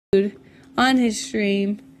on his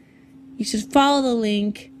stream. You should follow the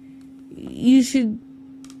link. You should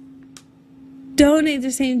donate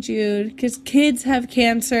to St. Jude because kids have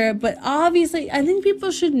cancer. But obviously, I think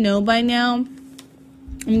people should know by now.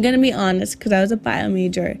 I'm going to be honest because I was a bio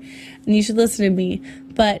major and you should listen to me.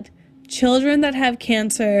 But children that have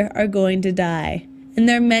cancer are going to die and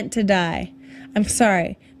they're meant to die. I'm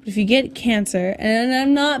sorry. But if you get cancer, and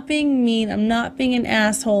I'm not being mean, I'm not being an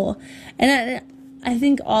asshole, and I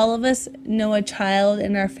think all of us know a child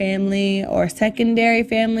in our family or secondary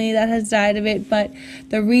family that has died of it, but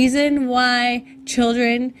the reason why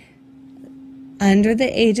children under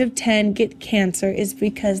the age of 10 get cancer is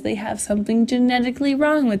because they have something genetically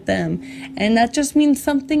wrong with them. And that just means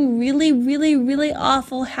something really, really, really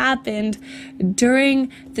awful happened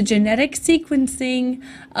during the genetic sequencing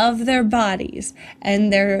of their bodies.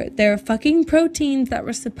 And their fucking proteins that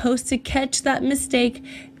were supposed to catch that mistake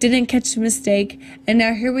didn't catch the mistake. And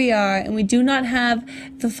now here we are, and we do not have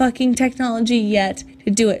the fucking technology yet to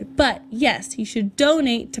do it. But yes, you should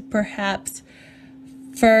donate to perhaps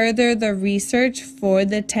further the research for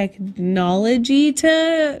the technology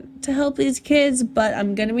to help these kids. But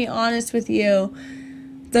I'm gonna be honest with you,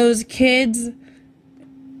 those kids,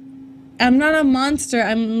 I'm not a monster.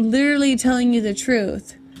 I'm literally telling you the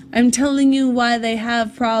truth. I'm telling you why they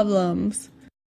have problems.